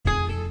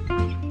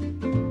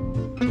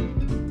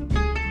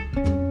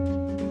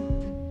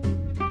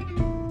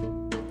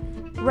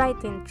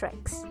Writing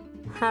tricks.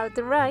 How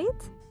to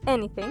write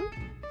anything.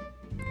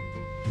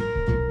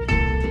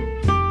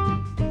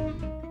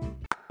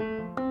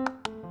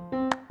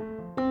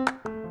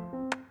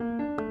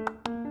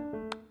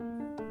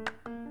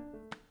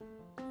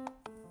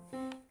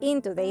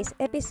 In today's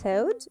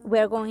episode, we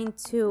are going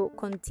to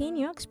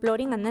continue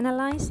exploring and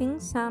analyzing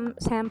some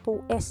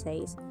sample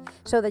essays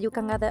so that you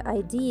can gather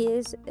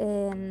ideas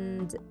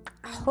and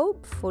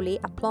hopefully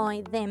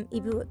apply them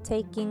if you're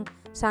taking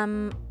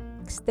some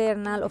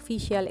external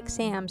official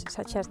exams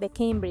such as the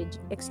Cambridge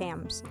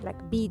exams, like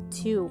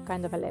B2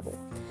 kind of a level.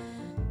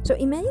 So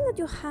imagine that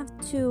you have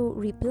to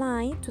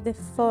reply to the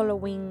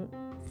following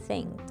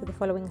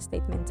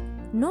statement.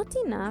 Not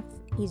enough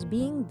is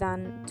being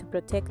done to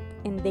protect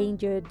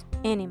endangered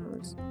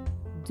animals.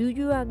 Do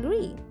you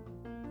agree?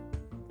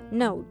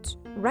 Note,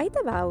 write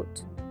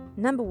about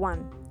number 1,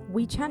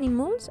 which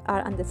animals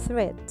are under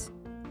threat.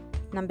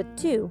 Number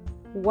 2,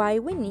 why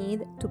we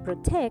need to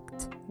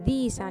protect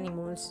these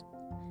animals.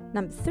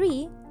 Number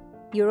 3,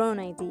 your own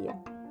idea.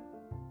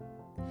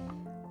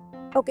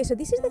 Okay, so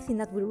this is the thing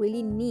that we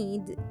really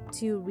need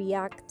to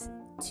react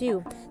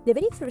to. The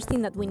very first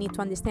thing that we need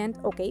to understand,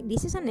 okay,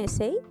 this is an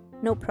essay,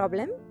 no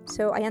problem.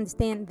 So I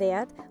understand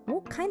that.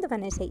 What kind of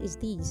an essay is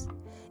this?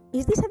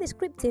 Is this a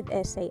descriptive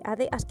essay? Are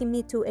they asking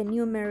me to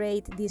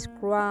enumerate,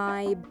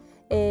 describe,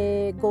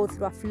 go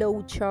through a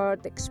flow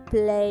chart,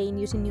 explain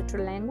using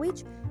neutral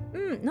language?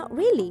 Not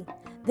really.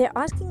 They're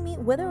asking me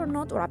whether or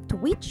not, or up to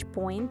which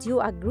point,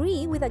 you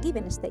agree with a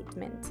given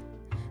statement.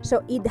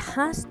 So it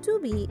has to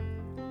be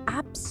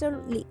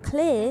absolutely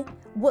clear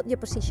what your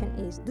position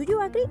is. Do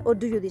you agree or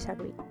do you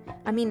disagree?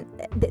 I mean,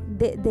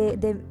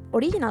 the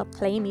original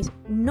claim is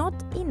not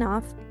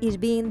enough is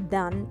being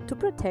done to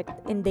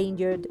protect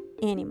endangered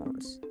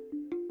animals.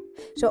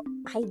 So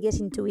I guess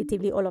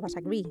intuitively all of us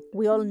agree.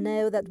 We all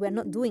know that we're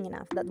not doing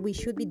enough, that we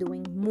should be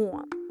doing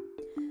more.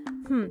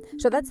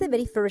 So that's the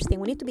very first thing.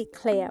 We need to be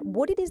clear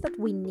what it is that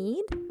we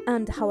need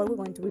and how are we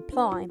going to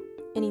reply.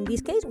 And in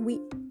this case, we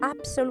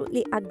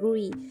absolutely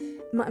agree.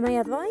 My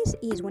advice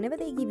is whenever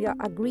they give you a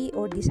agree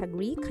or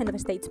disagree kind of a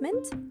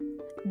statement,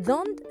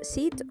 don't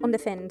sit on the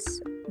fence.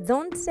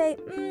 Don't say,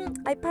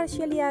 I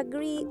partially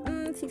agree,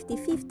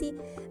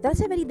 50-50.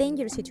 That's a very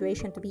dangerous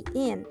situation to be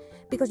in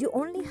because you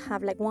only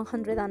have like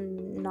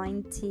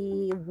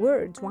 190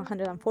 words,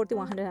 140,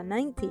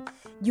 190.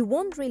 You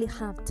won't really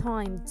have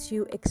time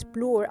to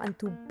explore and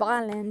to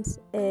balance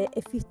a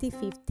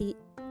 50-50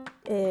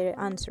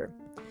 answer.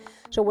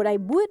 So what I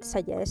would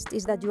suggest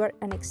is that you are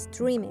an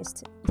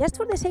extremist, just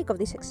for the sake of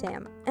this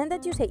exam, and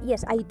that you say,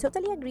 yes, I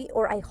totally agree,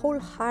 or I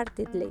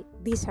wholeheartedly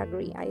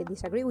disagree. I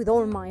disagree with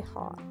all my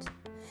heart.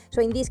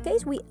 So in this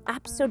case, we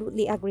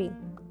absolutely agree.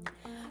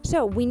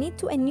 So we need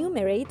to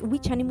enumerate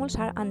which animals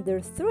are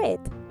under threat.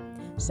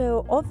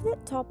 So off the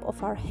top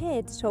of our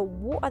head, so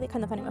what are the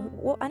kind of animals?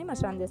 What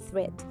animals are under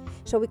threat?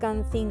 So we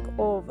can think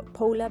of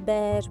polar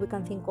bears, we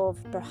can think of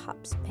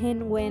perhaps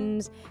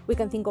penguins, we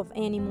can think of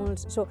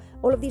animals. So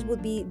all of these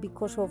would be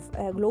because of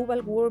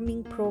global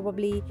warming,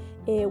 probably.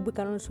 We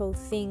can also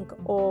think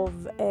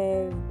of,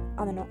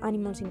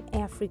 animals in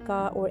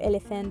Africa or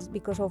elephants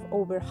because of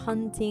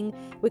overhunting.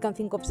 We can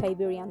think of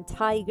Siberian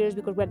tigers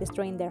because we're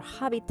destroying their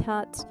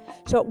habitats.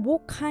 So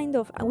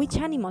which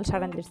animals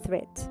are under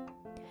threat?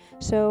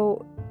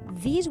 So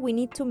this we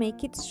need to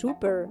make it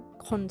super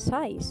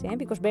concise,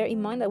 because bear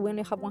in mind that we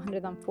only have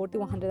 140,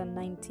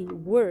 190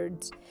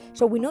 words.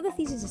 So we know that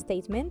this is a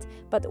statement,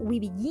 but we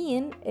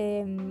begin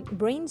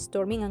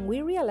brainstorming and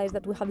we realize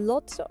that we have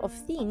lots of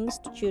things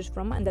to choose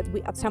from and that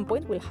we at some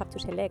point will have to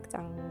select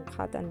and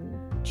cut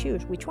and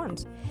choose which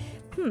ones.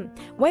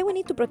 Why we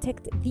need to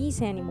protect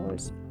these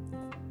animals?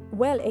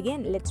 Well,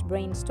 again, let's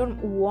brainstorm.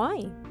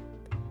 Why?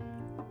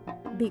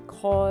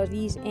 Because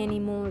these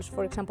animals,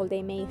 for example,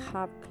 they may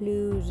have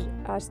clues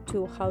as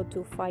to how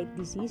to fight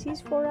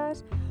diseases for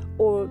us,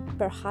 or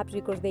perhaps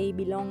because they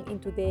belong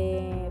into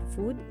the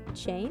food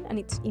chain and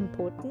it's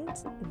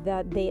important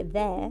that they're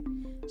there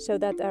so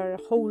that our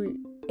whole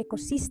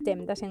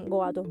ecosystem doesn't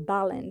go out of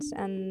balance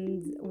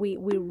and we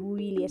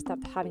really start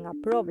having a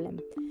problem.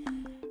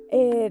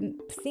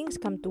 Things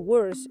come to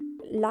worse.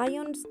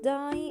 Lions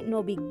die,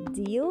 no big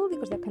deal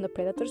because they're kind of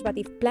predators, but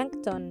if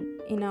plankton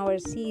in our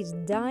seas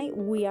die,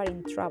 we are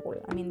in trouble.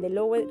 I mean, the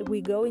lower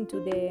we go into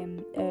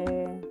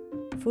the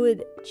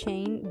food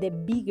chain, the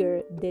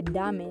bigger the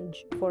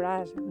damage for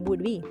us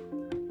would be.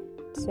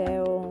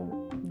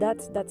 So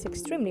that's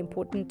extremely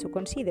important to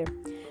consider.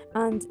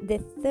 And the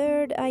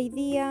third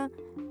idea,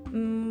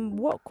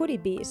 what could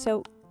it be?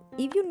 So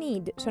if you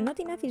need, so not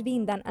enough is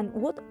being done, and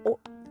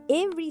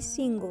every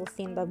single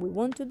thing that we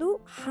want to do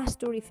has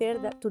to refer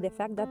to the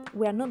fact that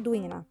we are not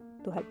doing enough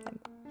to help them.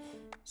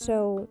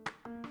 So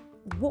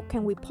what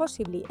can we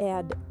possibly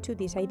add to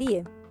this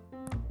idea?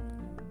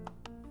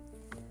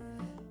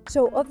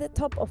 So off the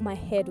top of my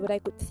head, what I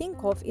could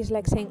think of is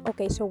like saying,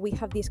 okay, so we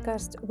have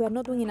discussed we are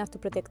not doing enough to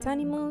protect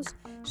animals.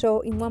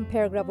 So in one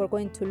paragraph, we're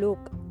going to look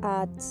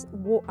at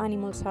what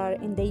animals are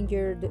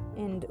endangered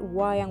and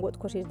why and what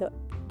causes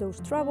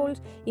those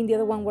troubles. In the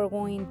other one, we're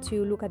going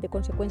to look at the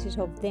consequences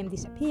of them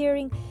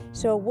disappearing.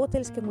 So what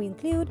else can we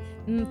include?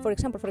 For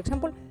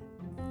example,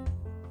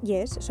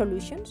 yes,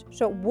 solutions.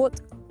 So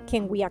what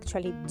can we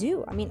actually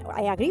do? I mean,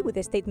 I agree with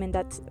the statement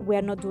that we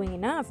are not doing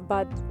enough,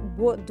 but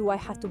what do I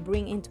have to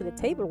bring into the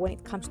table when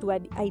it comes to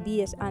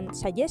ideas and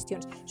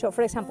suggestions? So,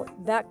 for example,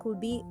 that could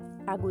be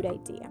a good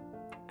idea.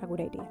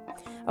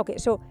 Okay,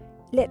 so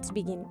let's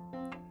begin.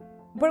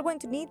 We're going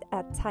to need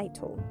a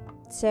title.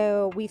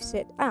 So we've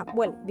said,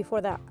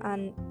 before that,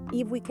 and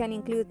if we can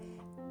include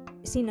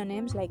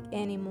synonyms like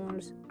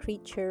animals,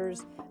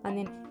 creatures, and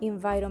then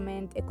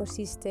environment,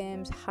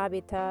 ecosystems,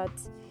 habitat.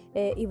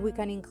 If we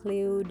can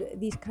include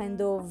this kind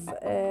of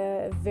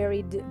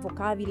varied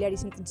vocabulary,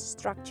 sentence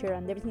structure,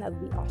 and everything, that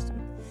would be awesome.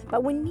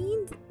 But we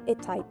need a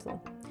title.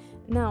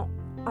 Now,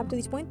 up to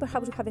this point,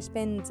 perhaps we have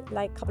spent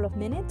like a couple of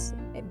minutes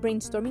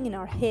brainstorming in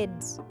our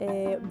heads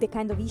the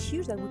kind of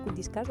issues that we could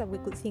discuss, that we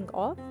could think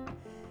of,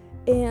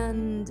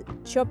 and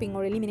chopping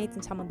or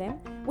eliminating some of them.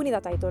 We need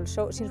a title.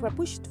 So since we're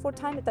pushed for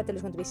time, the title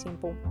is going to be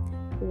simple: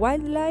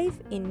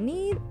 Wildlife in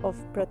Need of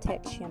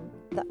Protection.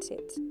 That's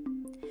it.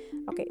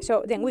 Okay,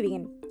 so then we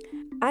begin.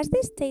 As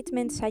the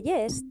statement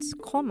suggests,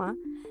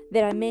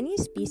 there are many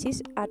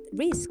species at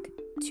risk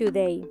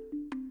today.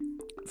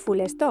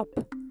 Full stop.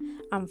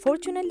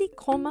 Unfortunately,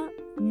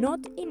 not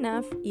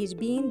enough is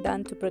being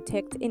done to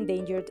protect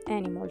endangered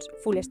animals.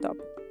 Full stop.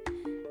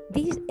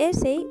 This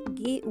essay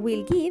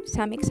will give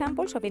some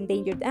examples of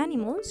endangered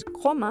animals,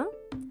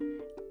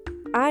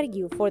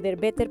 argue for their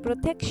better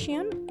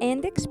protection,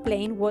 and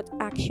explain what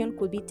action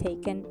could be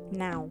taken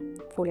now.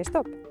 Full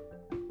stop.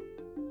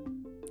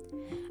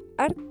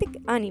 Arctic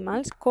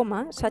animals,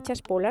 such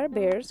as polar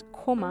bears,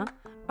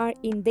 are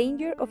in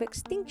danger of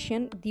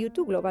extinction due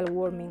to global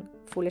warming.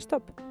 Full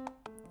stop.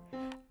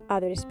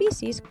 Other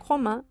species,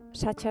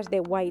 such as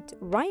the white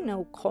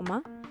rhino,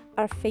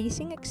 are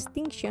facing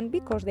extinction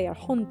because they are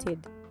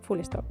hunted.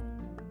 Full stop.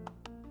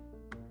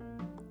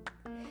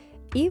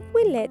 If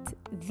we let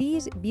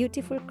these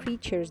beautiful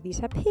creatures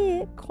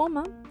disappear,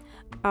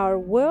 our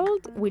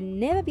world will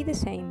never be the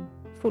same.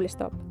 Full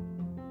stop.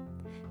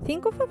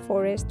 Think of a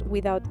forest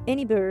without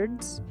any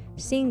birds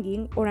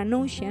singing or an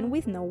ocean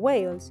with no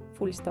whales.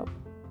 Full stop.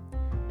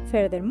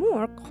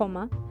 Furthermore,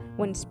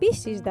 when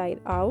species die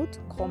out,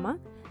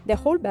 the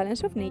whole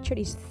balance of nature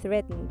is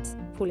threatened.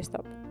 Full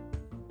stop.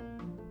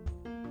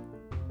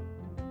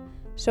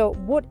 So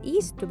what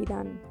is to be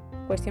done?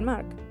 Question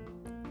mark.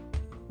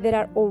 There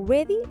are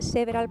already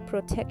several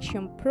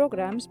protection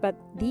programs, but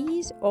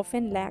these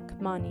often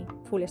lack money.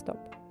 Full stop.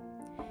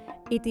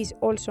 It is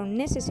also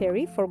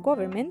necessary for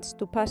governments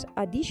to pass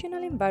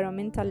additional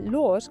environmental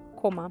laws,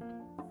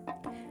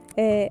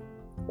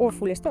 or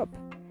full stop.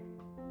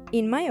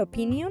 In my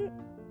opinion,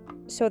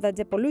 so that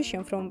the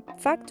pollution from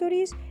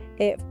factories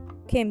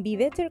can be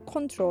better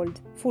controlled.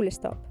 Full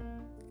stop.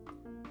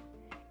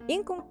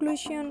 In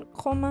conclusion,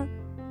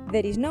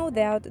 there is no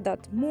doubt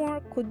that more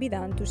could be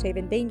done to save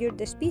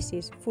endangered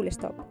species. Full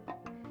stop.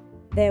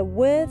 They're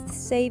worth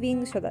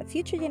saving so that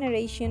future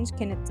generations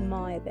can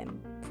admire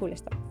them. Full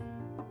stop.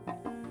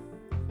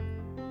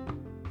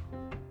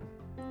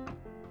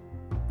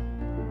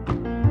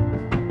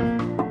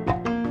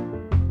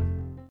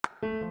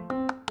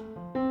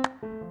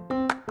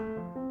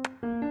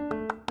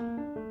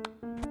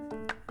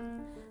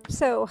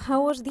 So,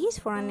 how was this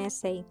for an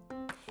essay?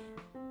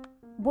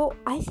 Well,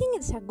 I think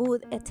it's a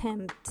good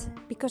attempt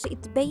because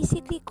it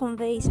basically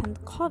conveys and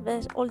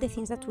covers all the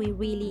things that we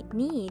really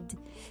need.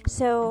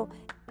 So,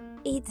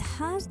 it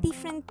has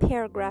different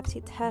paragraphs.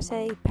 It has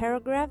a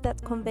paragraph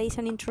that conveys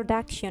an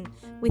introduction.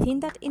 Within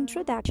that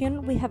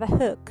introduction, we have a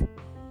hook.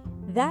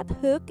 That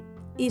hook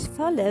is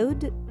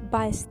followed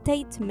by a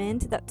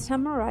statement that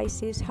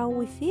summarizes how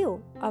we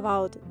feel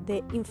about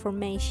the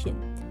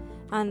information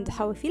and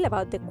how we feel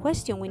about the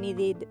question we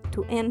needed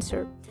to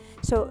answer.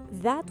 So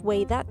that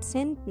way, that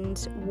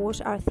sentence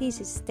was our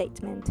thesis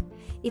statement.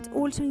 It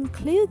also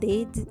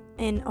included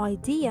an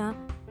idea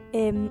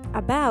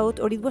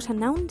about, or it was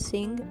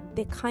announcing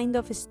the kind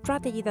of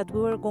strategy that we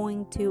were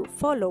going to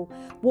follow,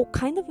 what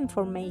kind of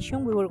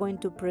information we were going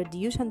to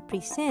produce and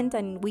present,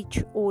 and in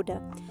which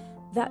order.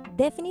 That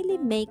definitely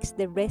makes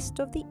the rest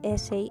of the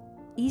essay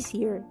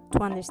easier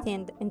to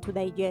understand and to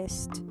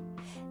digest.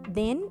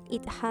 Then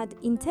it had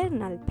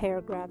internal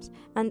paragraphs,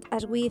 and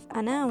as we've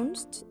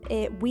announced,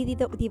 we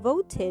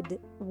devoted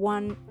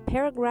one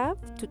paragraph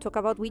to talk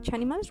about which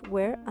animals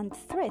were under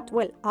threat,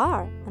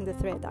 are under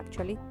threat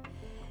actually.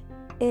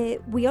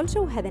 We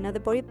also had another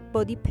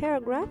body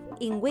paragraph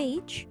in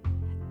which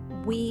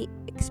we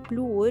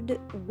explored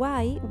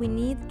why we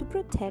need to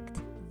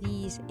protect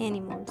these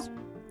animals.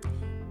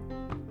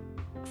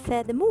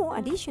 furthermore,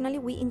 additionally,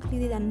 we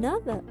included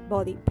another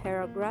body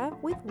paragraph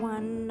with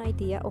one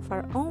idea of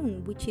our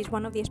own, which is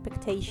one of the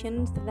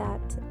expectations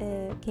that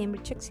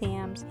Cambridge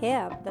exams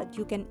have, that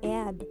you can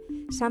add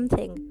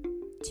something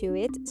to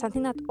it,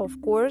 something that,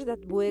 of course,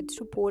 that would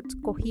support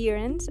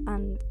coherence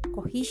and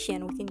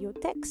cohesion within your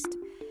text.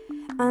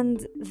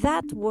 And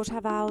that was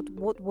about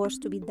what was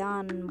to be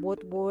done,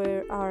 what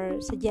were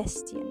our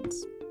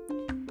suggestions.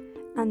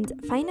 And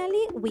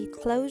finally, we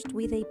closed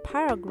with a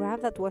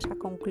paragraph that was a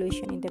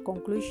conclusion. In the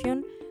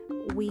conclusion,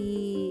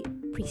 we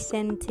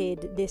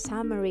presented the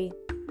summary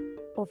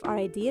of our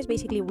ideas,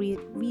 basically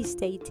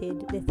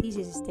restated the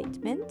thesis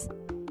statement.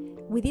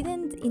 We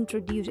didn't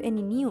introduce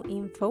any new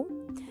info,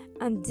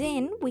 and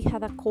then we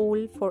had a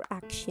call for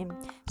action.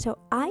 So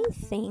I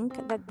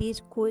think that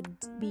this could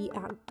be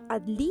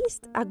at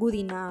least a good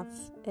enough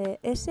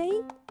essay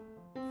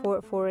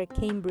for a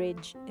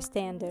Cambridge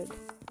standard.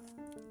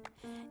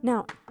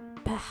 Now,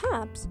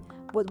 perhaps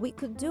what we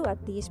could do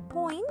at this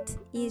point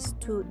is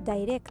to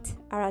direct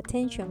our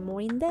attention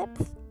more in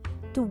depth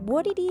to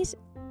what it is,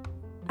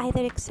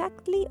 either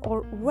exactly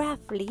or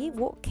roughly,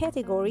 what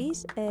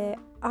categories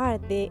are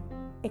the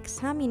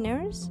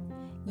examiners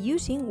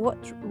using, what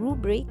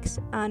rubrics,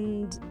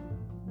 and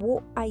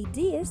what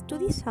ideas to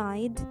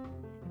decide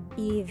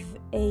if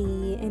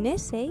an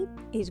essay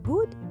is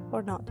good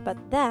or not. But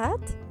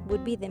that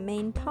would be the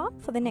main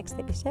part for the next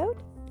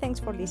episode. Thanks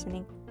for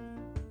listening.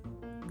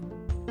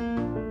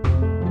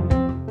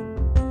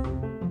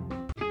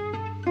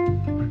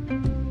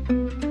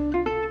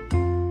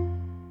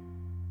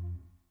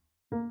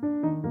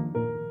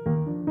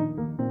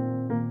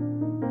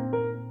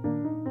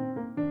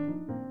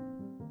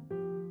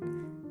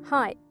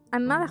 Hi,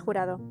 I'm Mada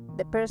Jurado,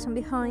 the person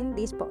behind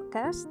this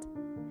podcast.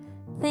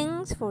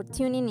 Thanks for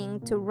tuning in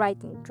to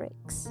Writing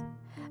Tricks.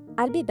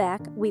 I'll be back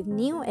with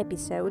new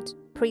episodes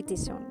pretty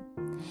soon.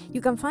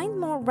 You can find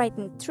more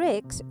writing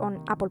tricks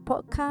on Apple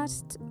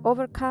Podcasts,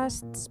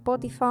 Overcast,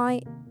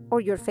 Spotify,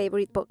 or your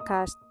favorite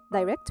podcast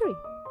directory.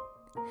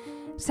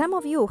 Some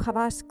of you have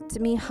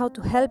asked me how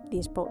to help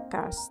this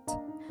podcast.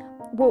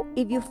 Well,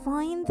 if you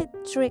find the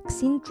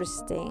tricks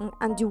interesting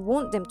and you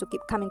want them to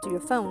keep coming to your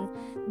phone,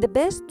 the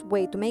best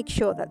way to make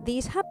sure that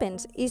this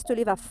happens is to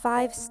leave a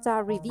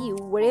 5-star review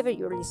wherever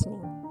you're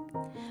listening.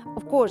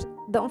 Of course,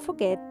 don't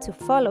forget to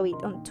follow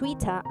it on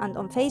Twitter and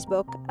on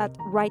Facebook at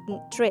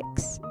Writing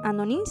Tricks and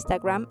on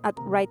Instagram at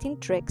Writing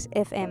Tricks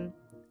FM.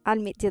 I'll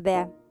meet you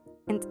there,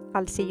 and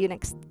I'll see you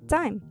next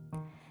time.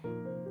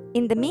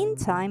 In the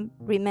meantime,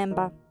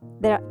 remember,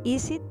 there are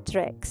easy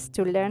tricks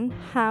to learn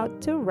how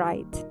to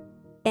write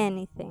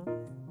anything.